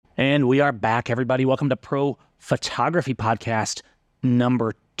And we are back, everybody. Welcome to Pro Photography Podcast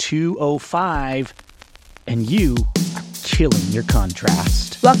number 205. And you are killing your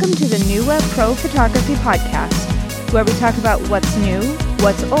contrast. Welcome to the New Web Pro Photography Podcast, where we talk about what's new,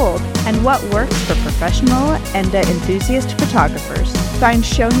 what's old, and what works for professional and enthusiast photographers. Find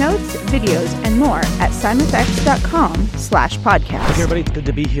show notes, videos, and more at simfx.com/podcast. Okay, everybody, good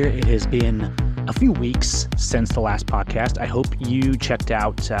to be here. It has been a few weeks since the last podcast. I hope you checked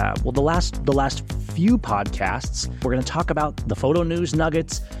out, the last few podcasts. We're going to talk about the photo news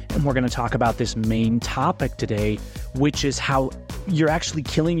nuggets, and we're going to talk about this main topic today, which is how you're actually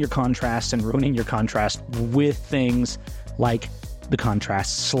killing your contrast and ruining your contrast with things like the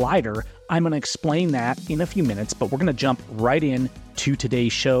contrast slider. I'm going to explain that in a few minutes, but we're going to jump right in to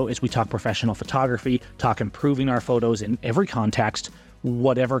today's show as we talk professional photography, talk improving our photos in every context,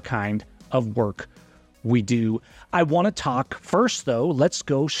 whatever kind of work we do. I want to talk first, though. Let's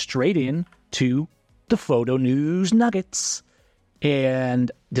go straight in to the photo news nuggets. And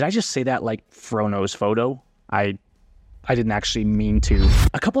did I just say that like Frono's photo? I didn't actually mean to.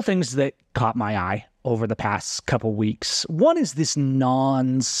 A couple things that caught my eye over the past couple weeks. One is this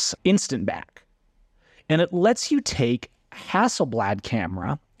Nons Instant Back. And it lets you take a Hasselblad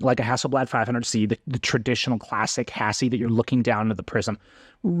camera, like a Hasselblad 500C, the traditional classic Hassie that you're looking down into the prism.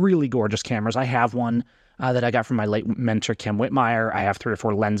 Really gorgeous cameras. I have one that I got from my late mentor, Kim Whitmire. I have 3 or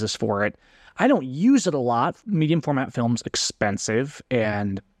 4 lenses for it. I don't use it a lot. Medium format film's expensive,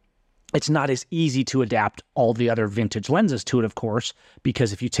 and it's not as easy to adapt all the other vintage lenses to it, of course,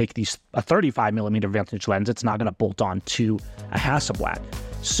 because if you take a 35 millimeter vintage lens, it's not going to bolt on to a Hasselblad.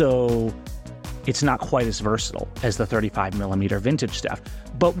 So it's not quite as versatile as the 35 millimeter vintage stuff.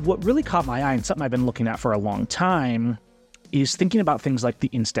 But what really caught my eye, and something I've been looking at for a long time, is thinking about things like the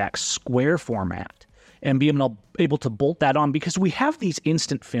Instax square format and being able to bolt that on, because we have these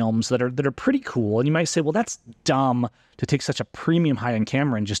instant films that are pretty cool. And you might say, well, that's dumb to take such a premium high-end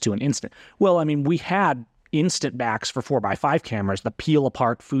camera and just do an instant. Well, I mean, we had instant backs for 4x5 cameras, the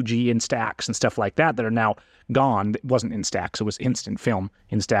peel-apart Fuji Instax and stuff like that are now gone. It wasn't Instax, it was instant film.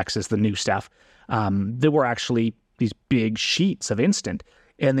 Instax is the new stuff. There were actually these big sheets of instant,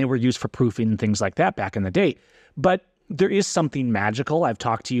 and they were used for proofing and things like that back in the day. But there is something magical. I've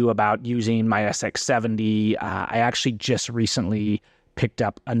talked to you about using my SX70. I actually just recently picked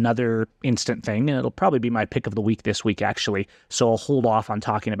up another instant thing, and it'll probably be my pick of the week this week, actually. So I'll hold off on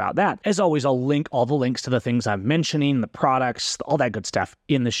talking about that. As always, I'll link all the links to the things I'm mentioning, the products, all that good stuff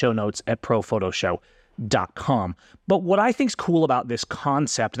in the show notes at prophotoshow.com. But what I think is cool about this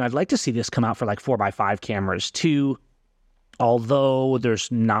concept, and I'd like to see this come out for like 4x5 cameras too, although there's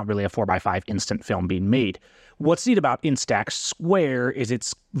not really a 4x5 instant film being made. What's neat about Instax Square is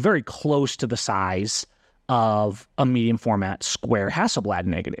it's very close to the size of a medium format square Hasselblad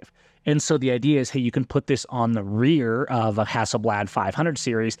negative. And so the idea is, hey, you can put this on the rear of a Hasselblad 500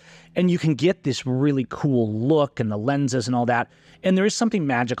 series, and you can get this really cool look and the lenses and all that. And there is something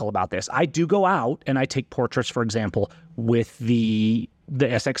magical about this. I do go out and I take portraits, for example, with the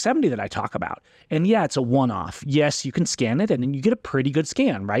SX70 that I talk about. And yeah, it's a one-off. Yes, you can scan it, and then you get a pretty good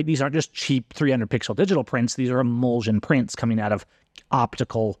scan, right? These aren't just cheap 300 pixel digital prints. These are emulsion prints coming out of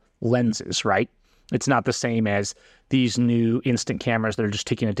optical lenses, right? It's not the same as these new instant cameras that are just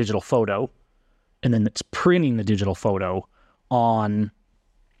taking a digital photo, and then it's printing the digital photo on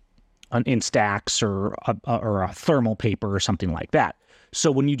an Instax or a thermal paper or something like that.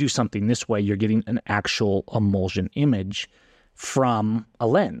 So when you do something this way, you're getting an actual emulsion image from a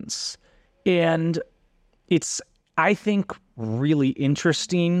lens. And it's, I think, really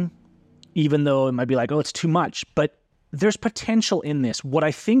interesting, even though it might be like, oh, it's too much, but there's potential in this. What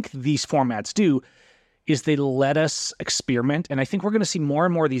I think these formats do is they let us experiment, and I think we're going to see more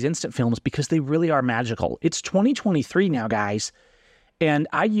and more of these instant films because they really are magical. It's 2023 now, guys, and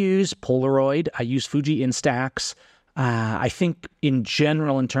I use Polaroid, I use Fuji Instax. I think in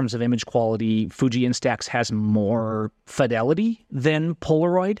general, in terms of image quality, Fuji Instax has more fidelity than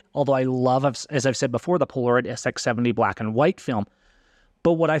Polaroid, although I love, as I've said before, the Polaroid SX70 black and white film.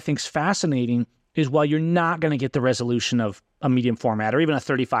 But what I think is fascinating is while you're not going to get the resolution of a medium format or even a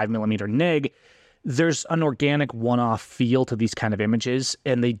 35 millimeter neg, there's an organic one-off feel to these kind of images,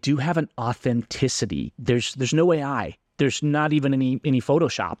 and they do have an authenticity. There's no AI. There's not even any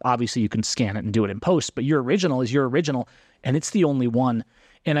Photoshop. Obviously, you can scan it and do it in post, but your original is your original, and it's the only one.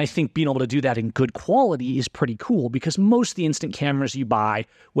 And I think being able to do that in good quality is pretty cool, because most of the instant cameras you buy,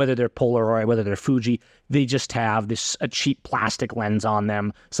 whether they're Polaroid, whether they're Fuji, they just have a cheap plastic lens on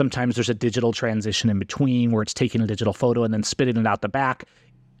them. Sometimes there's a digital transition in between where it's taking a digital photo and then spitting it out the back.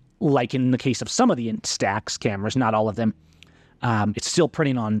 Like in the case of some of the Instax cameras, not all of them, it's still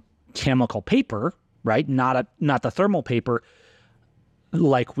printing on chemical paper, right? Not the thermal paper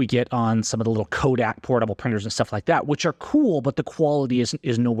like we get on some of the little Kodak portable printers and stuff like that, which are cool, but the quality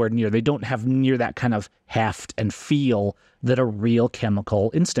is nowhere near. They don't have near that kind of heft and feel that a real chemical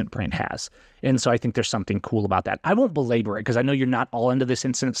instant print has. And so I think there's something cool about that. I won't belabor it because I know you're not all into this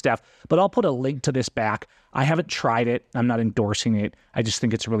instant stuff, but I'll put a link to this back. I haven't tried it. I'm not endorsing it. I just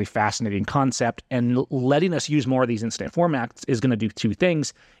think it's a really fascinating concept. And letting us use more of these instant formats is going to do two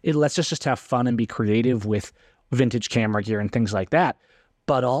things. It lets us just have fun and be creative with vintage camera gear and things like that.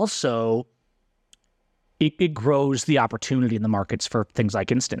 But also, it grows the opportunity in the markets for things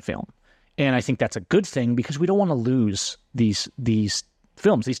like instant film. And I think that's a good thing because we don't want to lose these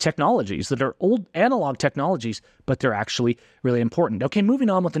films, these technologies that are old analog technologies, but they're actually really important. Okay, moving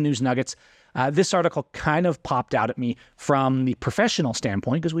on with the news nuggets. This article kind of popped out at me from the professional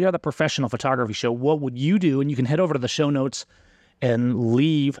standpoint because we are the professional photography show. What would you do? And you can head over to the show notes and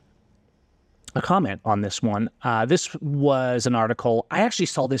leave a comment on this one. This was an article. I actually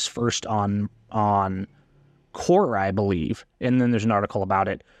saw this first on Quora, I believe, and then there's an article about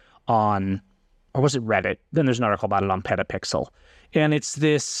it on, or was it Reddit? Then there's an article about it on Petapixel. And it's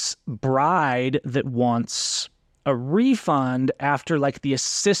this bride that wants a refund after like the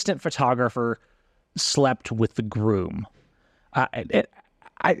assistant photographer slept with the groom.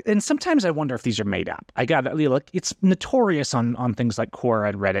 And sometimes I wonder if these are made up. Look, it's notorious on things like Quora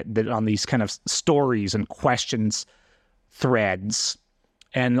and Reddit that on these kind of stories and questions threads,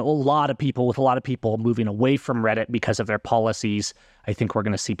 and a lot of people moving away from Reddit because of their policies. I think we're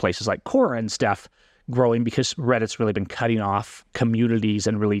going to see places like Quora and stuff growing because Reddit's really been cutting off communities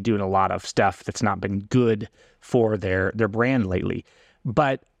and really doing a lot of stuff that's not been good for their brand lately.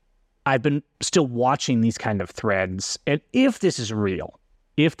 But I've been still watching these kind of threads, and if this is real,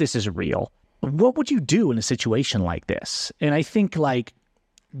 what would you do in a situation like this? And I think, like,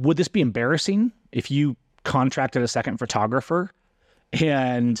 would this be embarrassing if you contracted a second photographer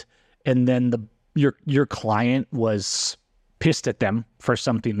and then your client was pissed at them for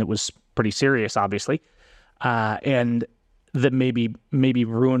something that was pretty serious, obviously, and that maybe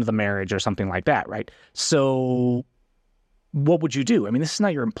ruined the marriage or something like that, right? So what would you do? I mean, this is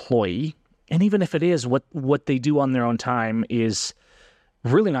not your employee, and even if it is, what they do on their own time is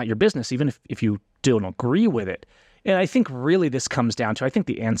really not your business, even if you don't agree with it. And I think really this comes down to, I think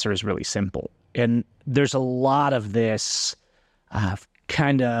the answer is really simple. And there's a lot of this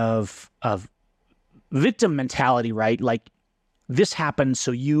kind of victim mentality, right? Like, this happened,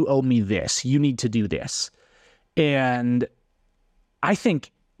 so you owe me this. You need to do this. And I think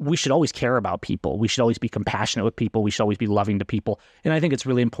we should always care about people. We should always be compassionate with people. We should always be loving to people. And I think it's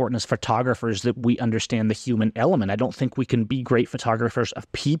really important as photographers that we understand the human element. I don't think we can be great photographers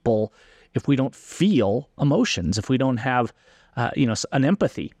of people if we don't feel emotions, if we don't have, an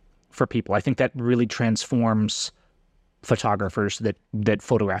empathy for people. I think that really transforms photographers that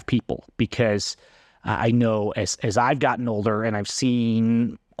photograph people, because I know as I've gotten older and I've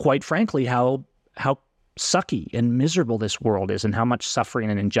seen, quite frankly, how sucky and miserable this world is and how much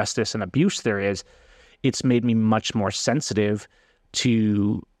suffering and injustice and abuse there is, it's made me much more sensitive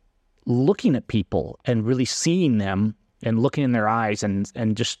to looking at people and really seeing them and looking in their eyes and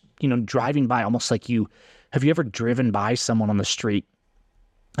just, driving by, almost like have you ever driven by someone on the street?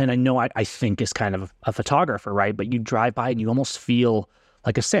 And I know I think is kind of a photographer, right? But you drive by and you almost feel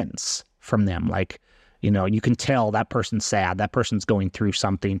like a sense from them. Like, you can tell that person's sad, that person's going through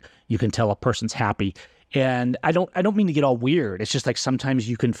something. You can tell a person's happy. And I don't mean to get all weird. It's just like sometimes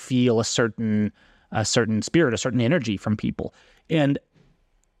you can feel a certain spirit, a certain energy from people. And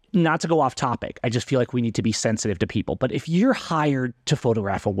not to go off topic, I just feel like we need to be sensitive to people. But if you're hired to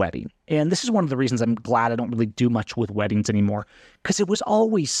photograph a wedding, and this is one of the reasons I'm glad I don't really do much with weddings anymore, because it was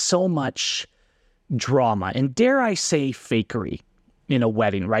always so much drama and, dare I say, fakery in a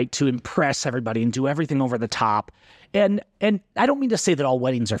wedding, right? To impress everybody and do everything over the top. And I don't mean to say that all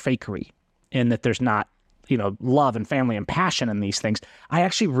weddings are fakery and that there's not, love and family and passion in these things. I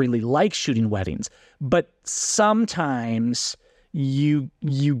actually really like shooting weddings, but sometimes you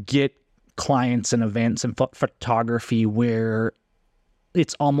get clients and events and photography where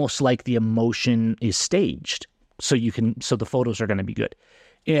it's almost like the emotion is staged, so the photos are going to be good.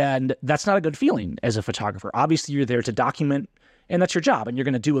 And that's not a good feeling as a photographer. Obviously, you're there to document, and that's your job, and you're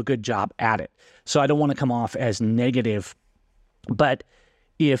going to do a good job at it. So I don't want to come off as negative, but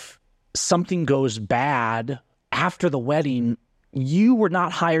if something goes bad after the wedding, you were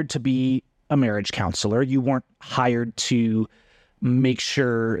not hired to be a marriage counselor. You weren't hired to make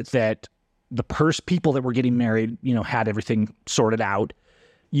sure that the people that were getting married, had everything sorted out.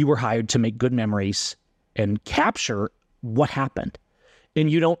 You were hired to make good memories and capture what happened. and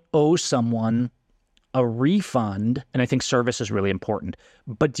you don't owe someone a refund, and I think service is really important,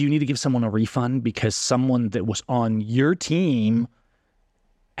 but do you need to give someone a refund because someone that was on your team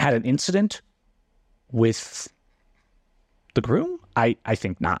had an incident with the groom? I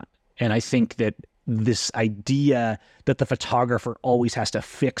think not. And I think that this idea that the photographer always has to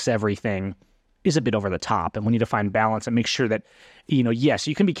fix everything is a bit over the top, and we need to find balance and make sure that, yes,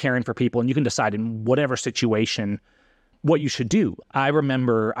 you can be caring for people and you can decide in whatever situation what you should do. I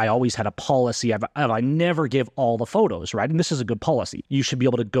remember I always had a policy of I never give all the photos, right? And this is a good policy. You should be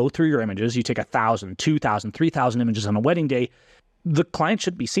able to go through your images. You take 1,000, 2,000, 3,000 images on a wedding day. The client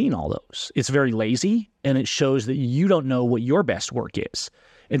should be seeing all those. It's very lazy, and it shows that you don't know what your best work is.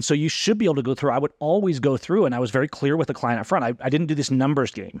 And so you should be able to go through. I would always go through, and I was very clear with the client up front. I didn't do this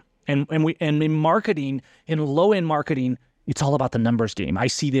numbers game. And in marketing, in low-end marketing, it's all about the numbers game. I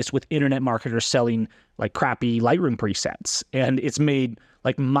see this with internet marketers selling like crappy Lightroom presets. And it's made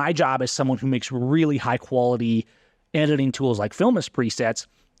like my job as someone who makes really high quality editing tools like Filmic presets,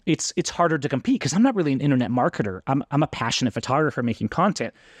 it's harder to compete because I'm not really an internet marketer. I'm a passionate photographer making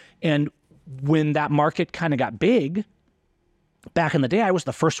content. And when that market kind of got big, back in the day, I was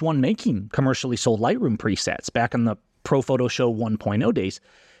the first one making commercially sold Lightroom presets back in the Pro Photo Show 1.0 days.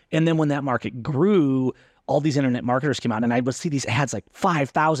 And then when that market grew, all these internet marketers came out, and I would see these ads like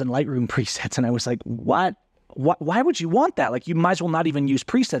 5,000 Lightroom presets, and I was like, what? Why would you want that? Like, you might as well not even use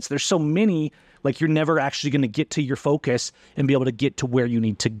presets. There's so many, like, you're never actually going to get to your focus and be able to get to where you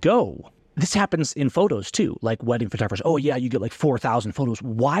need to go. This happens in photos too, like wedding photographers. Oh yeah, you get like 4,000 photos.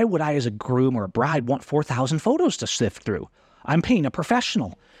 Why would I as a groom or a bride want 4,000 photos to sift through? I'm paying a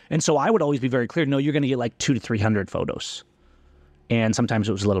professional. And so I would always be very clear, no, you're going to get like 200 to 300 photos. And sometimes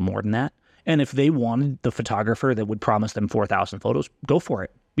it was a little more than that. And if they wanted the photographer that would promise them 4,000 photos, go for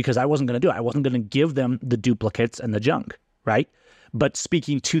it. Because I wasn't going to do it. I wasn't going to give them the duplicates and the junk, right? But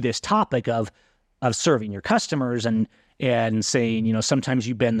speaking to this topic of serving your customers and saying, sometimes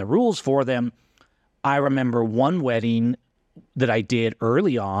you bend the rules for them. I remember one wedding that I did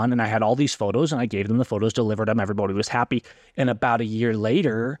early on, and I had all these photos, and I gave them the photos, delivered them, everybody was happy. And about a year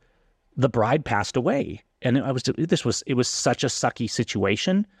later, the bride passed away. And it was such a sucky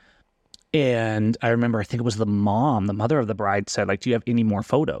situation. And I remember, I think it was the mother of the bride said, like, do you have any more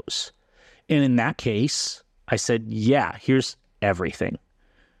photos? And in that case, I said, yeah, here's everything.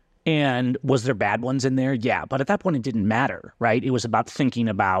 And was there bad ones in there? Yeah. But at that point, it didn't matter, right? It was about thinking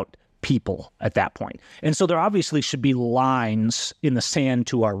about people at that point. And so there obviously should be lines in the sand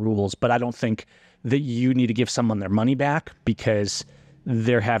to our rules, but I don't think that you need to give someone their money back because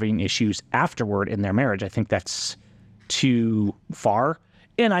they're having issues afterward in their marriage. I think that's too far.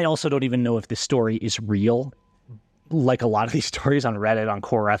 And I also don't even know if this story is real. Like a lot of these stories on Reddit, on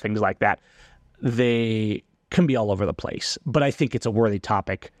Quora, things like that, they can be all over the place. But I think it's a worthy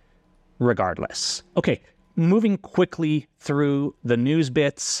topic regardless. Okay, moving quickly through the news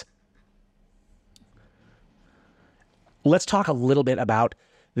bits. Let's talk a little bit about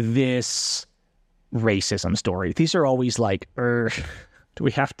this racism story. These are always like, do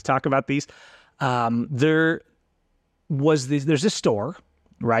we have to talk about these? There's this store,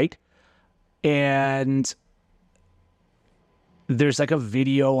 right? And there's like a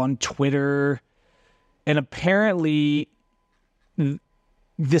video on Twitter, and apparently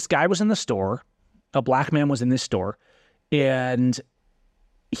this guy was in the store, a black man was in this store, and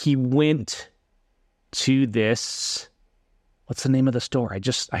he went to this, what's the name of the store?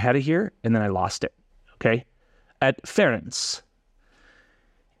 I had it here, and then I lost it, okay? At Ferentz.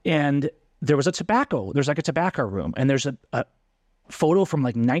 And there's like a tobacco room, and there's a photo from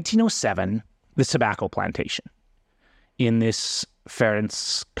like 1907, the tobacco plantation in this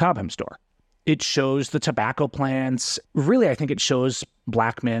Ferentz Cobham store. It shows the tobacco plants. Really, I think it shows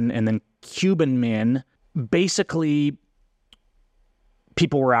black men and then Cuban men. Basically,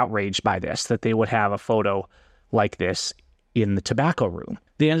 people were outraged by this, that they would have a photo like this in the tobacco room.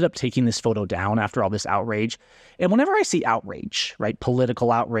 They ended up taking this photo down after all this outrage. And whenever I see outrage, right,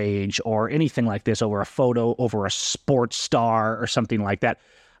 political outrage or anything like this over a photo, over a sports star or something like that,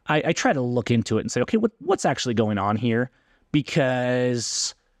 I try to look into it and say, okay, what's actually going on here?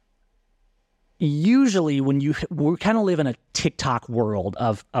 Because usually we kind of live in a TikTok world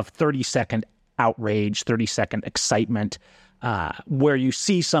of 30-second outrage, 30-second excitement, where you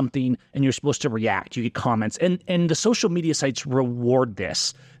see something and you're supposed to react. You get comments. And the social media sites reward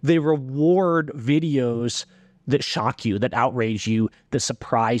this. They reward videos that shock you, that outrage you, that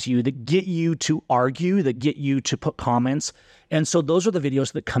surprise you, that get you to argue, that get you to put comments. And so those are the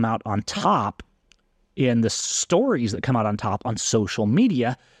videos that come out on top in the stories that come out on top on social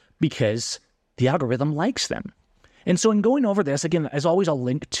media because the algorithm likes them. And so in going over this, again, as always, I'll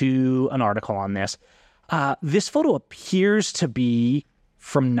link to an article on this. This photo appears to be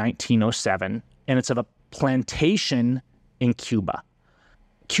from 1907, and it's of a plantation in Cuba.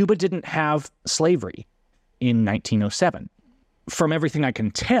 Cuba didn't have slavery in 1907. From everything I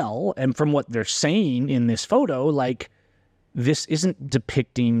can tell, and from what they're saying in this photo, like, this isn't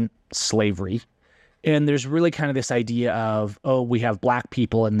depicting slavery. And there's really kind of this idea of, oh, we have black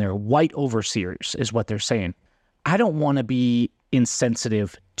people and they're white overseers, is what they're saying. I don't want to be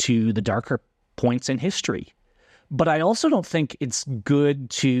insensitive to the darker points in history, but I also don't think it's good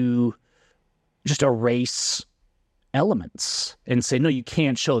to just erase elements and say, no, you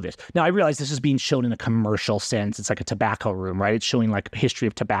can't show this. Now, I realize this is being shown in a commercial sense. It's like a tobacco room, right? It's showing like a history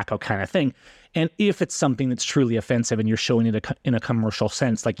of tobacco kind of thing. And if it's something that's truly offensive and you're showing it in a commercial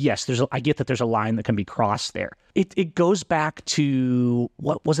sense, like, yes, I get that there's a line that can be crossed there. It goes back to,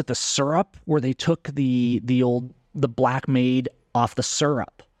 what was it, the syrup, where they took the black maid off the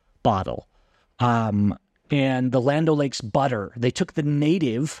syrup bottle. And the Land O'Lakes butter, they took the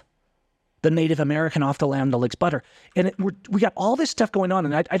Native American off the Land O'Lakes butter. And we got all this stuff going on,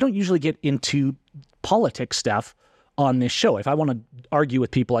 and I don't usually get into politics stuff on this show. If I want to argue with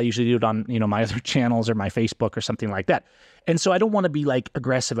people, I usually do it on, my other channels or my Facebook or something like that. And so I don't want to be like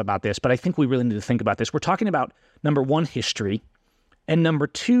aggressive about this, but I think we really need to think about this. We're talking about, number one, history, and number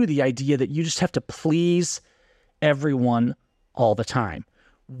two, the idea that you just have to please everyone all the time.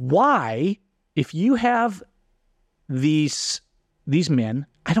 Why, if you have these men,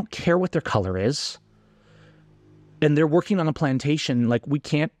 I don't care what their color is, and they're working on a plantation, like, we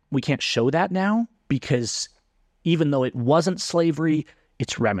can't show that now, because even though it wasn't slavery,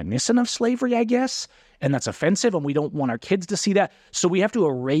 it's reminiscent of slavery, I guess, and that's offensive, and we don't want our kids to see that. So we have to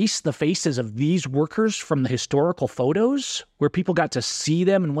erase the faces of these workers from the historical photos where people got to see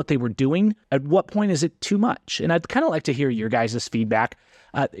them and what they were doing. At what point is it too much? And I'd kind of like to hear your guys' feedback.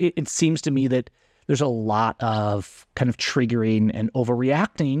 It seems to me that there's a lot of kind of triggering and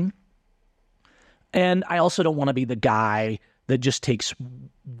overreacting. And I also don't want to be the guy that just takes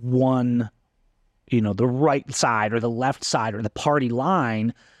one, the right side or the left side or the party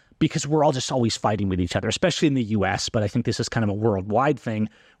line, because we're all just always fighting with each other, especially in the US. But I think this is kind of a worldwide thing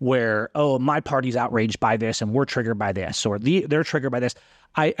where, oh, my party's outraged by this and we're triggered by this, or they're triggered by this.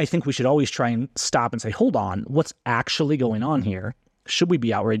 I think we should always try and stop and say, hold on, what's actually going on here? Should we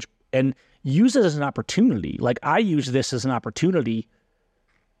be outraged? And use it as an opportunity. Like, I use this as an opportunity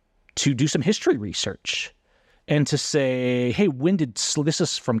to do some history research and to say, hey, this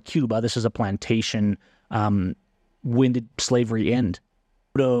is from Cuba, this is a plantation, when did slavery end?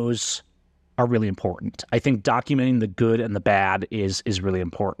 Photos are really important. I think documenting the good and the bad is really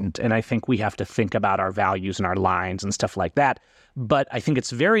important. And I think we have to think about our values and our lines and stuff like that. But I think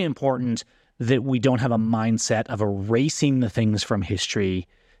it's very important that we don't have a mindset of erasing the things from history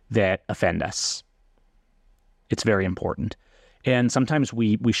that offend us. It's very important. And sometimes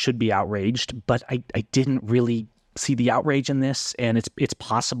we should be outraged, but I didn't really see the outrage in this, and it's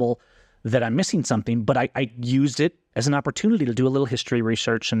possible that I'm missing something, but I used it as an opportunity to do a little history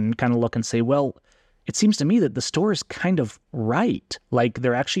research and kind of look and say, well, it seems to me that the store is kind of right. Like,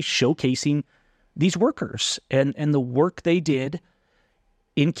 they're actually showcasing these workers and the work they did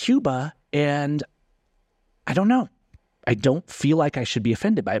in Cuba, and I don't know. I don't feel like I should be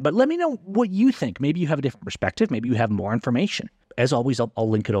offended by it, but let me know what you think. Maybe you have a different perspective. Maybe you have more information. As always, I'll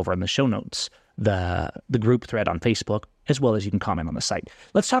link it over in the show notes, the group thread on Facebook, as well as you can comment on the site.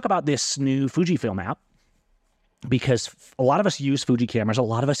 Let's talk about this new Fujifilm app, because a lot of us use Fuji cameras. A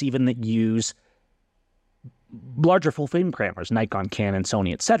lot of us even that use larger full-frame cameras, Nikon, Canon,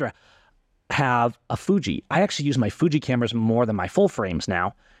 Sony, etc., have a Fuji. I actually use my Fuji cameras more than my full frames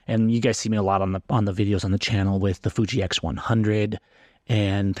now. And you guys see me a lot on the videos on the channel with the Fuji X100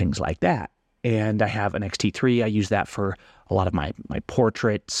 and things like that. And I have an X-T3. I use that for a lot of my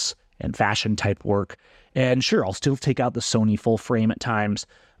portraits and fashion type work. And sure, I'll still take out the Sony full frame at times,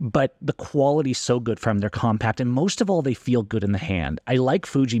 but the quality's so good from them. They're compact, and most of all, they feel good in the hand. I like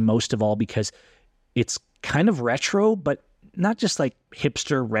Fuji most of all because it's kind of retro, but not just like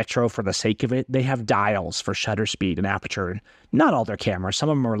hipster retro for the sake of it. They have dials for shutter speed and aperture. Not all their cameras. Some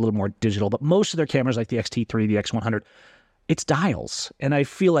of them are a little more digital, but most of their cameras, like the X-T3, the X100, it's dials. And I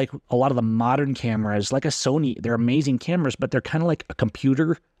feel like a lot of the modern cameras, like a Sony, they're amazing cameras, but they're kind of like a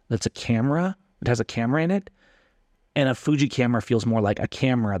computer that's a camera. It has a camera in it. And a Fuji camera feels more like a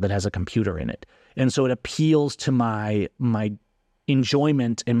camera that has a computer in it. And so it appeals to my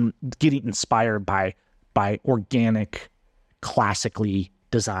enjoyment and getting inspired by organic, classically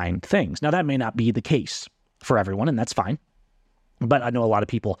designed things. Now, that may not be the case for everyone, and that's fine. But I know a lot of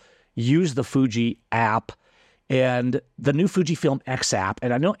people use the Fuji app And the new Fujifilm X app,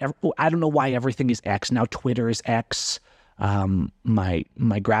 and I don't know why everything is X. Now Twitter is X. My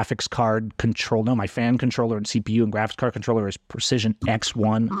graphics card my fan controller and CPU and graphics card controller is Precision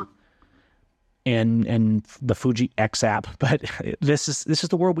X1 and the Fuji X app. But this is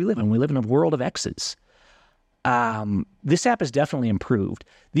the world we live in. We live in a world of X's. This app has definitely improved.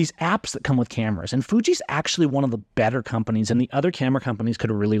 These apps that come with cameras, and Fuji's actually one of the better companies, and the other camera companies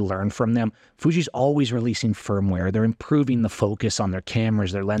could really learn from them. Fuji's always releasing firmware. They're improving the focus on their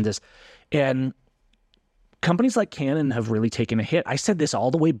cameras, their lenses, and companies like Canon have really taken a hit. I said this all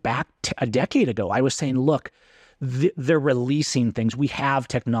the way back a decade ago. I was saying, look, they're releasing things. We have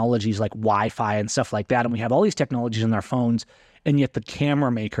technologies like Wi-Fi and stuff like that, and we have all these technologies in our phones, and yet the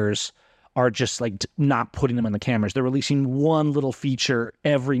camera makers are just like not putting them in the cameras. They're releasing one little feature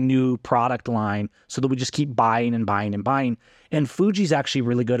every new product line so that we just keep buying and buying and buying. And Fuji's actually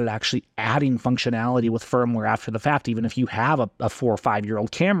really good at actually adding functionality with firmware after the fact, even if you have a 4 or 5 year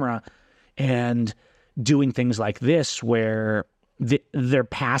old camera, and doing things like this where their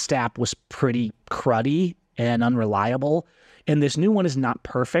past app was pretty cruddy and unreliable. And this new one is not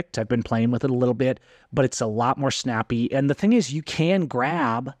perfect. I've been playing with it a little bit, but it's a lot more snappy. And the thing is, you can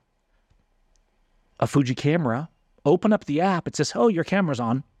grab a Fuji camera, open up the app. It says, oh, your camera's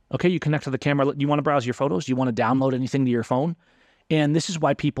on. Okay, you connect to the camera. You want to browse your photos? Do you want to download anything to your phone? And this is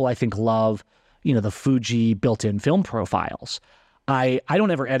why people, I think, love, the Fuji built-in film profiles. I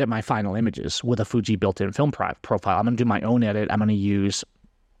don't ever edit my final images with a Fuji built-in film profile. I'm going to do my own edit. I'm going to use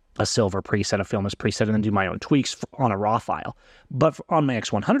a silver preset, a film as preset, and then do my own tweaks on a RAW file. But on my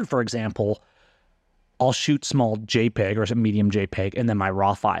X100, for example, I'll shoot small JPEG or some medium JPEG and then my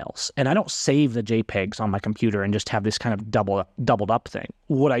RAW files. And I don't save the JPEGs on my computer and just have this kind of doubled up thing.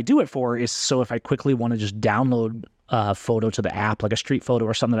 What I do it for is so if I quickly want to just download a photo to the app, like a street photo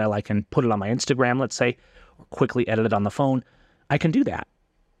or something that I like, and put it on my Instagram, let's say, or quickly edit it on the phone, I can do that.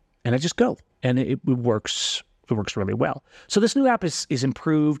 And I just go. And it works. It works really well. So this new app is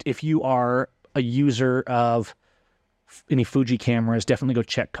improved. If you are a user of any Fuji cameras, definitely go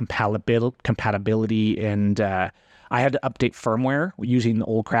check compatibility. And I had to update firmware using the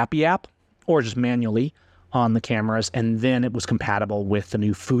old crappy app or just manually on the cameras. And then it was compatible with the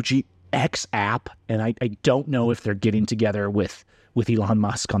new Fuji X app. And I don't know if they're getting together with Elon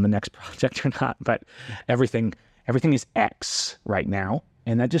Musk on the next project or not, but everything is X right now.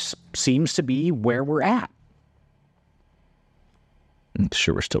 And that just seems to be where we're at. I'm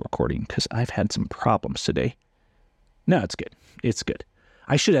sure we're still recording because I've had some problems today. No, it's good. It's good.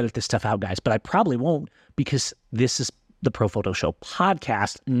 I should edit this stuff out, guys, but I probably won't because this is the Pro Photo Show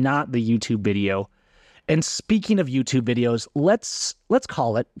podcast, not the YouTube video. And speaking of YouTube videos, let's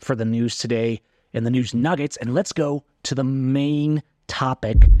call it for the news today and the news nuggets, and let's go to the main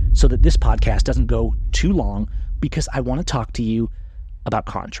topic so that this podcast doesn't go too long, because I want to talk to you about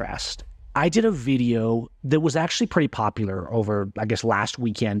contrast. I did a video that was actually pretty popular over, I guess, last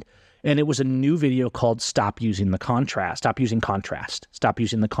weekend. And it was a new video called Stop Using the Contrast. Stop using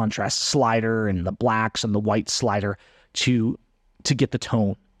the contrast slider and the blacks and the white slider to get the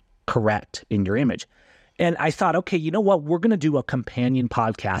tone correct in your image. And I thought, okay, you know what? We're going to do a companion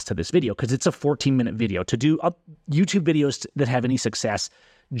podcast to this video because it's a 14-minute video. To do YouTube videos that have any success,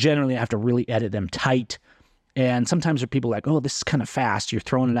 generally I have to really edit them tight. And sometimes there are people like, oh, this is kind of fast. You're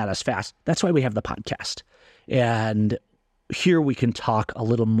throwing it at us fast. That's why we have the podcast. And here we can talk a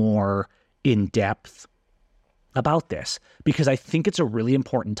little more in depth about this because I think it's a really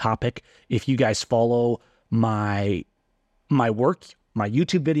important topic. If you guys follow my work, my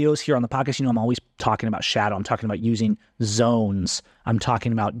YouTube videos here on the podcast, I'm always talking about shadow. I'm talking about using zones. I'm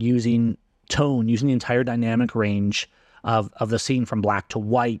talking about using tone, using the entire dynamic range of the scene from black to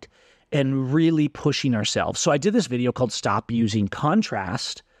white and really pushing ourselves. So I did this video called Stop Using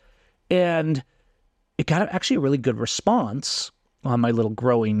Contrast, and it got actually a really good response on my little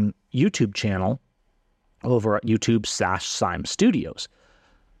growing YouTube channel over at YouTube/Syme Studios.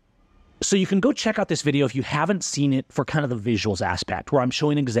 So you can go check out this video if you haven't seen it for kind of the visuals aspect, where I'm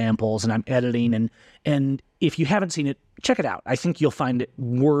showing examples and I'm editing. And if you haven't seen it, check it out. I think you'll find it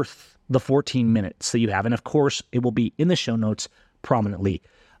worth the 14 minutes that you have. And of course, it will be in the show notes prominently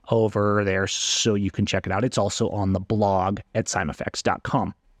over there so you can check it out. It's also on the blog at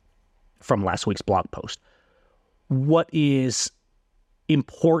SymeFX.com from last week's blog post. What is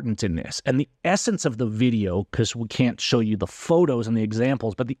important in this, and the essence of the video, because we can't show you the photos and the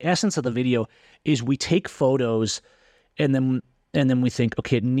examples, but the essence of the video is we take photos and then we think,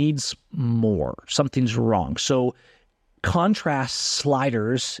 okay, it needs more. Something's wrong. So contrast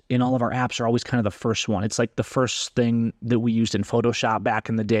sliders in all of our apps are always kind of the first one. It's like the first thing that we used in Photoshop back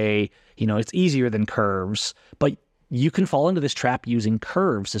in the day. It's easier than curves, but you can fall into this trap using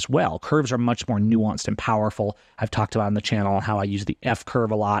curves as well. Curves are much more nuanced and powerful. I've talked about on the channel how I use the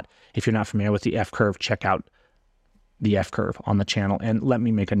F-curve a lot. If you're not familiar with the F-curve, check out the F-curve on the channel. And let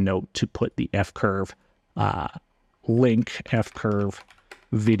me make a note to put the F-curve link, F-curve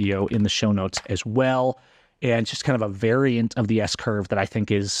video in the show notes as well. And just kind of a variant of the S-curve that I think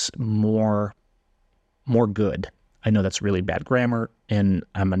is more good. I know that's really bad grammar, and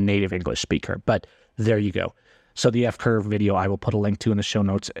I'm a native English speaker, but there you go. So the F-curve video I will put a link to in the show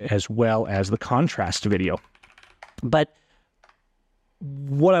notes, as well as the contrast video. But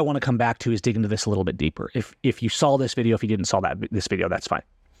what I want to come back to is dig into this a little bit deeper. If you saw this video, if you didn't saw this video, that's fine.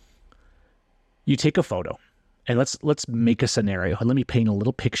 You take a photo. And let's make a scenario. Let me paint a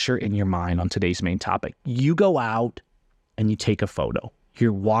little picture in your mind on today's main topic. You go out and you take a photo.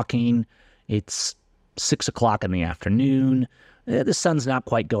 You're walking. It's 6 o'clock in the afternoon. The sun's not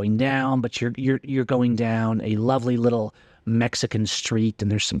quite going down, but you're going down a lovely little Mexican street,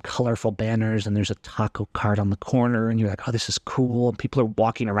 and there's some colorful banners, and there's a taco cart on the corner, and you're like, oh, this is cool. And people are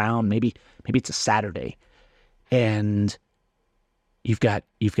walking around. Maybe it's a Saturday, and you've got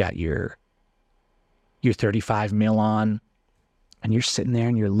your 35 mil on, and you're sitting there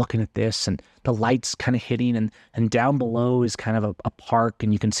and you're looking at this, and the light's kind of hitting, and down below is kind of a park,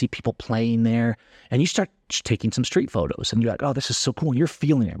 and you can see people playing there, and you start taking some street photos, and you're like, oh, this is so cool, and you're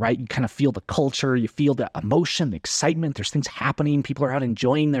feeling it, right? You kind of feel the culture, you feel the emotion, the excitement, there's things happening, people are out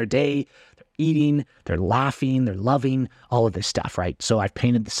enjoying their day, they're eating, they're laughing, they're loving, all of this stuff, right? So I've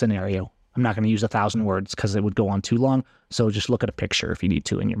painted the scenario. I'm not going to use 1,000 words because it would go on too long, so just look at a picture if you need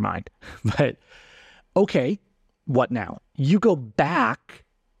to in your mind. But okay, what now? You go back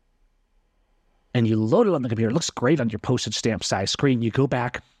and you load it on the computer. It looks great on your postage stamp size screen. You go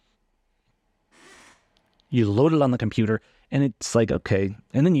back, you load it on the computer, and it's like, okay.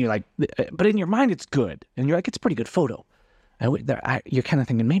 And then you're like, but in your mind, it's good. And you're like, it's a pretty good photo. You're kind of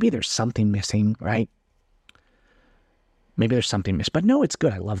thinking, maybe there's something missing, right? Maybe there's something missing. But no, it's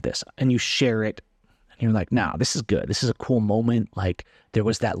good. I love this. And you share it. You're like, no, this is good. This is a cool moment. Like, there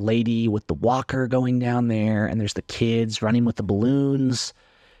was that lady with the walker going down there, and there's the kids running with the balloons.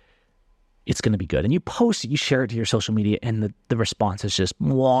 It's going to be good. And you post it, you share it to your social media, and the response is just,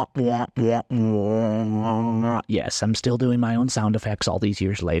 wah, wah, wah, wah. Yes, I'm still doing my own sound effects all these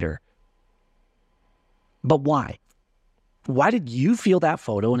years later. But why? Why did you feel that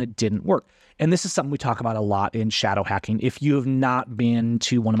photo and it didn't work? And this is something we talk about a lot in shadow hacking. If you have not been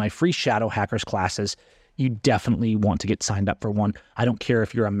to one of my free Shadow Hackers classes, you definitely want to get signed up for one. I don't care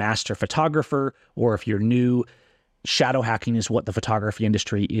if you're a master photographer or if you're new. Shadow hacking is what the photography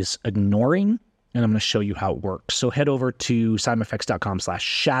industry is ignoring, and I'm going to show you how it works. So head over to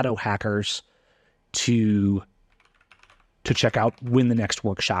SimonFX.com/shadowhackers to check out when the next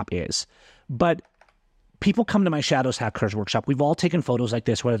workshop is. But people come to my Shadows Hackers workshop. We've all taken photos like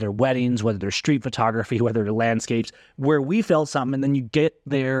this, whether they're weddings, whether they're street photography, whether they're landscapes, where we felt something, and then you get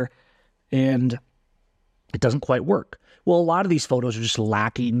there and it doesn't quite work. Well, a lot of these photos are just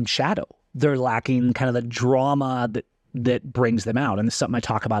lacking shadow. They're lacking kind of the drama that brings them out. And this is something I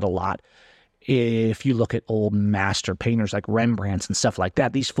talk about a lot. If you look at old master painters like Rembrandt's and stuff like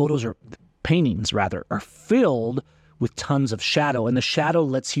that, these paintings are filled with tons of shadow, and the shadow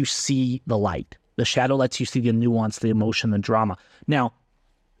lets you see the light. The shadow lets you see the nuance, the emotion, the drama. Now,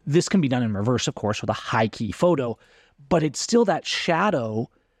 this can be done in reverse, of course, with a high-key photo, but it's still that shadow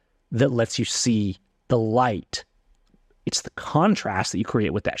that lets you see the light. It's the contrast that you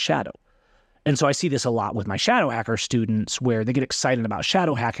create with that shadow. And so I see this a lot with my shadow hacker students where they get excited about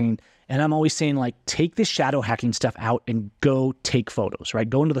shadow hacking, and I'm always saying, like, take this shadow hacking stuff out and go take photos, right?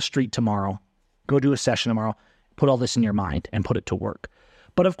 Go into the street tomorrow, go do a session tomorrow, put all this in your mind and put it to work.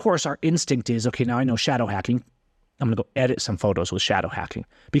 But of course, our instinct is, okay, now I know shadow hacking. I'm going to go edit some photos with shadow hacking,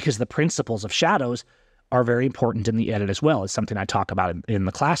 because the principles of shadows are very important in the edit as well. It's something I talk about in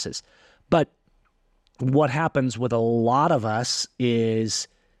the classes. But what happens with a lot of us is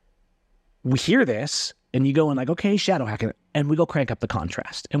we hear this and you go and like, okay, shadow hacking, and we go crank up the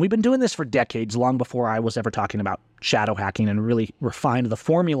contrast. And we've been doing this for decades, long before I was ever talking about shadow hacking, and really refined the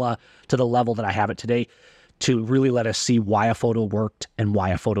formula to the level that I have it today, to really let us see why a photo worked and why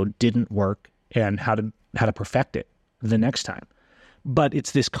a photo didn't work, and how to perfect it the next time. But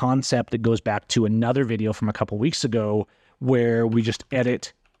it's this concept that goes back to another video from a couple weeks ago where we just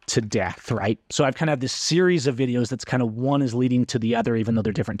edit to death, right? So I've kind of this series of videos that's kind of one is leading to the other, even though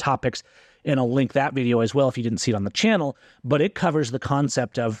they're different topics. And I'll link that video as well if you didn't see it on the channel. But it covers the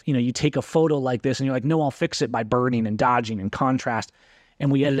concept of, you take a photo like this and you're like, no, I'll fix it by burning and dodging and contrast.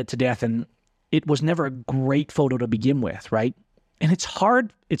 And we edit it to death. And it was never a great photo to begin with, right? And it's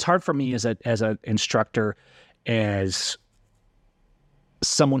hard for me as an instructor, as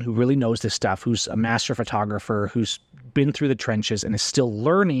someone who really knows this stuff, who's a master photographer, who's been through the trenches and is still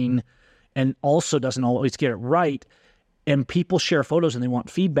learning and also doesn't always get it right. And people share photos and they want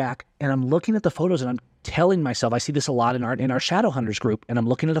feedback. And I'm looking at the photos and I'm telling myself, I see this a lot in our Shadow Hunters group, and I'm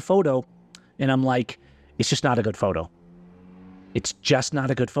looking at a photo and I'm like, it's just not a good photo. It's just not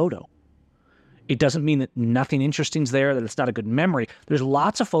a good photo. It doesn't mean that nothing interesting is there, that it's not a good memory. There's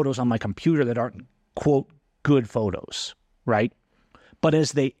lots of photos on my computer that aren't, quote, good photos, right? But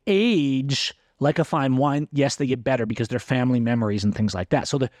as they age, like a fine wine, yes, they get better because they're family memories and things like that.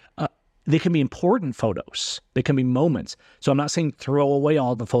 So they can be important photos. They can be moments. So I'm not saying throw away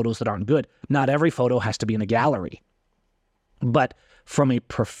all the photos that aren't good. Not every photo has to be in a gallery. But from a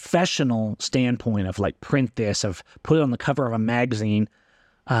professional standpoint of like print this, of put it on the cover of a magazine,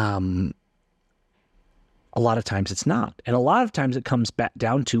 a lot of times it's not. And a lot of times it comes back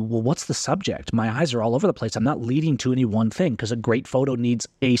down to, well, what's the subject? My eyes are all over the place. I'm not leading to any one thing, because a great photo needs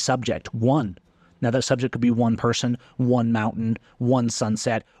a subject, one. Now that subject could be one person, one mountain, one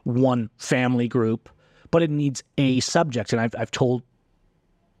sunset, one family group, but it needs a subject. And I've told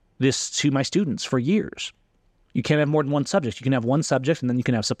this to my students for years. You can't have more than one subject. You can have one subject and then you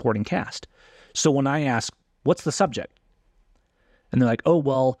can have supporting cast. So when I ask, what's the subject? And they're like, oh,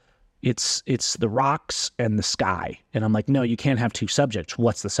 well, it's the rocks and the sky. And I'm like, no, you can't have two subjects.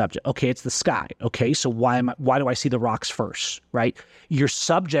 What's the subject? Okay, it's the sky. Okay, so why do I see the rocks first, right? Your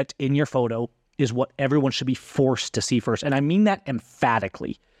subject in your photo is what everyone should be forced to see first. And I mean that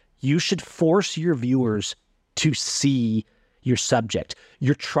emphatically. You should force your viewers to see your subject.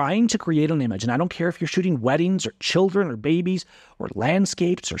 You're trying to create an image. And I don't care if you're shooting weddings or children or babies or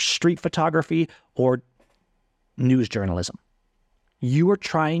landscapes or street photography or news journalism. You are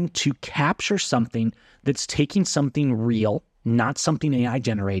trying to capture something that's taking something real, not something AI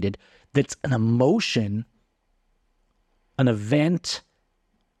generated, that's an emotion, an event,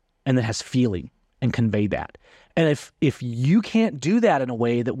 and that has feeling, and convey that. And if you can't do that in a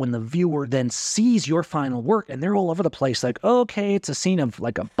way that when the viewer then sees your final work and they're all over the place, like, okay, it's a scene of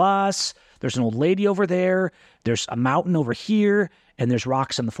like a bus, there's an old lady over there, there's a mountain over here, and there's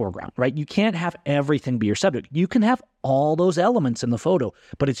rocks in the foreground, right? You can't have everything be your subject. You can have all those elements in the photo,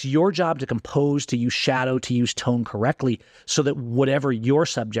 but it's your job to compose, to use shadow, to use tone correctly so that whatever your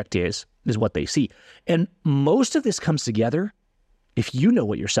subject is what they see. And most of this comes together if you know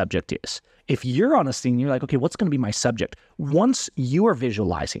what your subject is. If you're on a scene, you're like, okay, what's going to be my subject? Once you are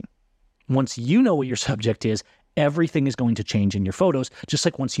visualizing, once you know what your subject is, everything is going to change in your photos. Just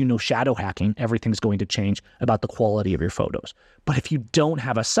like once you know shadow hacking, everything's going to change about the quality of your photos. But if you don't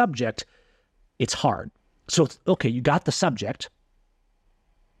have a subject, it's hard. So, okay, you got the subject.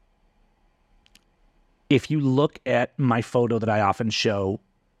 If you look at my photo that I often show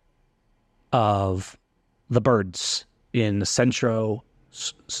of the birds in the Centro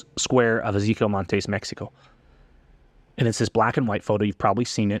Square of Ezequiel Montes, Mexico, and it's this black and white photo, you've probably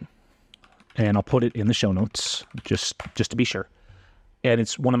seen it, and I'll put it in the show notes just to be sure. And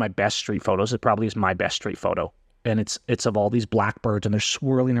it's one of my best street photos. It probably is my best street photo. And it's of all these blackbirds, and they're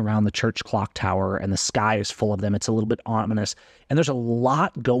swirling around the church clock tower, and the sky is full of them. It's a little bit ominous. And there's a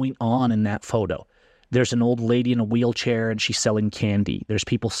lot going on in that photo. There's an old lady in a wheelchair, and she's selling candy. There's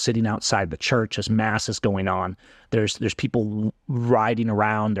people sitting outside the church as mass is going on. There's people riding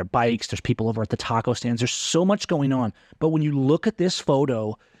around their bikes. There's people over at the taco stands. There's so much going on. But when you look at this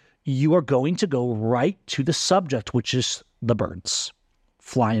photo, you are going to go right to the subject, which is the birds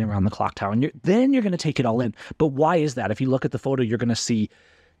flying around the clock tower. And then you're going to take it all in. But why is that? If you look at the photo, you're going to see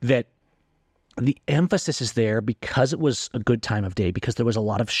that the emphasis is there because it was a good time of day, because there was a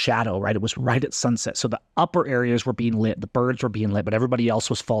lot of shadow, right? It was right at sunset. So the upper areas were being lit, the birds were being lit, but everybody else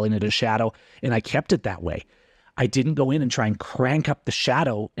was falling into shadow. And I kept it that way. I didn't go in and try and crank up the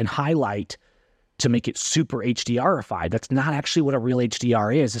shadow and highlight to make it super HDR-ified. That's not actually what a real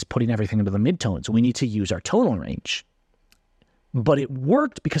HDR is putting everything into the midtones. We need to use our tonal range. But it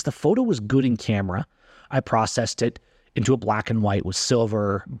worked because the photo was good in camera. I processed it into a black and white with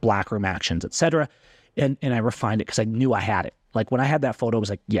silver, black room actions, etc. And I refined it because I knew I had it. Like when I had that photo, I was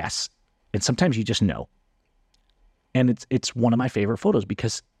like, yes. And sometimes you just know. And it's one of my favorite photos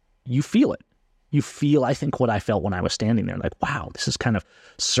because you feel it. You feel, I think, what I felt when I was standing there. Like, wow, this is kind of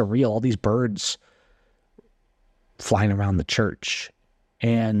surreal. All these birds flying around the church.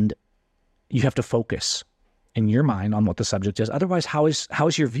 and you have to focus in your mind on what the subject is. Otherwise, how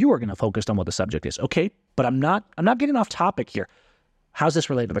is your viewer going to focus on what the subject is? Okay, but I'm not getting off topic here. How's this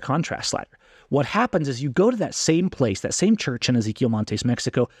related to the contrast slider? What happens is you go to that same place, that same church in Ezequiel Montes,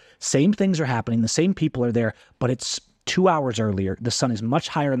 Mexico. Same things are happening. The same people are there, but it's 2 hours earlier. The sun is much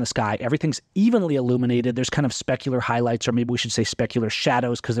higher in the sky. Everything's evenly illuminated. There's kind of specular highlights, or maybe we should say specular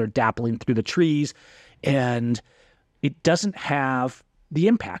shadows, because they're dappling through the trees. And it doesn't have the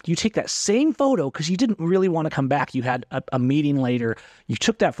impact. You take that same photo because you didn't really want to come back. You had a meeting later. You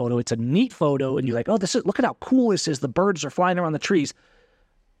took that photo. It's a neat photo. And you're like, oh, look at how cool this is. The birds are flying around the trees.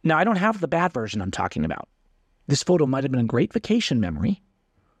 Now, I don't have the bad version I'm talking about. This photo might have been a great vacation memory,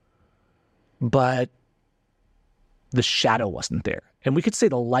 but the shadow wasn't there. And we could say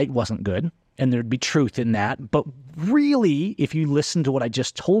the light wasn't good, and there'd be truth in that. But really, if you listen to what I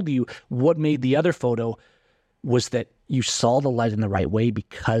just told you, what made the other photo was that you saw the light in the right way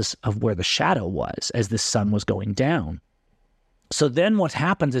because of where the shadow was as the sun was going down. So then what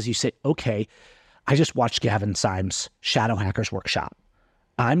happens is you say, okay, I just watched Gavin Symes' Shadow Hackers Workshop.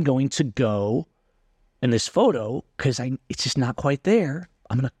 I'm going to go in this photo because it's just not quite there.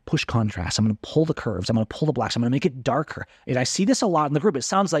 I'm going to push contrast. I'm going to pull the curves. I'm going to pull the blacks. I'm going to make it darker. And I see this a lot in the group. It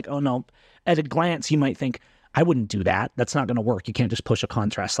sounds like, oh no, at a glance, you might think, I wouldn't do that. That's not going to work. You can't just push a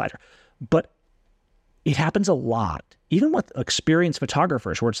contrast slider. But it happens a lot, even with experienced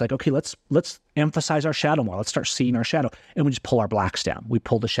photographers, where it's like, okay, let's emphasize our shadow more. Let's start seeing our shadow. And we just pull our blacks down. We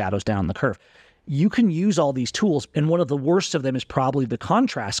pull the shadows down the curve. You can use all these tools, and one of the worst of them is probably the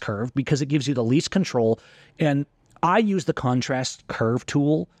contrast curve because it gives you the least control. And I use the contrast curve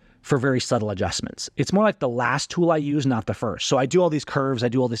tool for very subtle adjustments. It's more like the last tool I use, not the first. So I do all these curves, I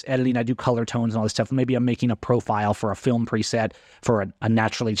do all this editing, I do color tones and all this stuff. Maybe I'm making a profile for a film preset, for a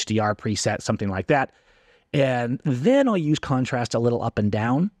natural HDR preset, something like that. And then I'll use contrast a little up and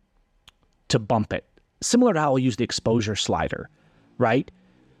down to bump it. Similar to how I'll use the exposure slider, right?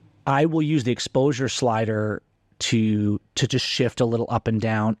 I will use the exposure slider to just shift a little up and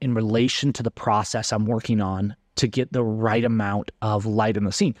down in relation to the process I'm working on to get the right amount of light in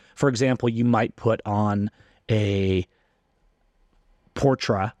the scene. For example, you might put on a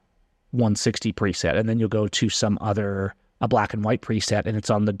Portra 160 preset, and then you'll go to a black and white preset, and it's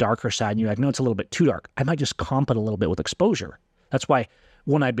on the darker side, and you're like, no, it's a little bit too dark. I might just comp it a little bit with exposure. That's why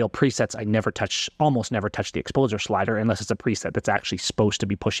when I build presets, I almost never touch the exposure slider unless it's a preset that's actually supposed to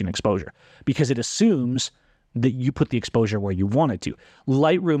be pushing exposure, because it assumes that you put the exposure where you want it to.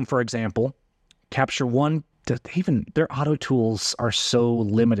 Lightroom, for example, Capture One, even their auto tools are so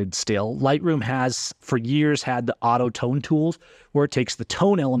limited still. Lightroom has, for years, had the auto tone tools where it takes the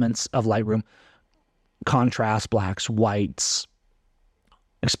tone elements of Lightroom, contrast, blacks, whites,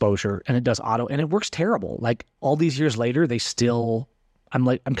 exposure, and it does auto, and it works terrible. Like all these years later, I'm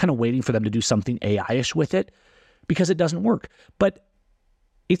kind of waiting for them to do something AI-ish with it because it doesn't work. But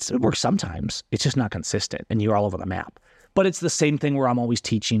it works sometimes. It's just not consistent, and you're all over the map. But it's the same thing where I'm always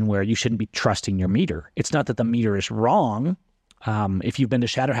teaching where you shouldn't be trusting your meter. It's not that the meter is wrong. If you've been to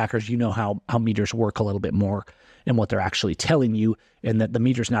Shadow Hackers, you know how meters work a little bit more and what they're actually telling you, and that the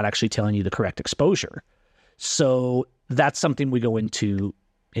meter's not actually telling you the correct exposure. So that's something we go into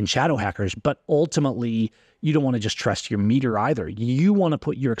in Shadow Hackers, but ultimately you don't want to just trust your meter either. You want to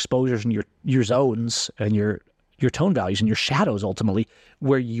put your exposures and your zones and your tone values and your shadows ultimately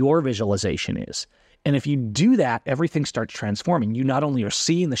where your visualization is. And if you do that, everything starts transforming. You not only are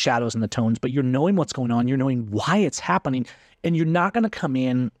seeing the shadows and the tones, but you're knowing what's going on. You're knowing why it's happening. And you're not going to come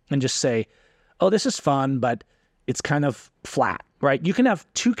in and just say, oh, this is fun, but it's kind of flat, right? You can have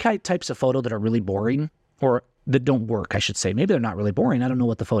two types of photo that are really boring, or that don't work, I should say. Maybe they're not really boring. I don't know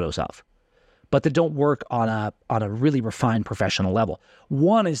what the photo's of. But that don't work on a really refined professional level.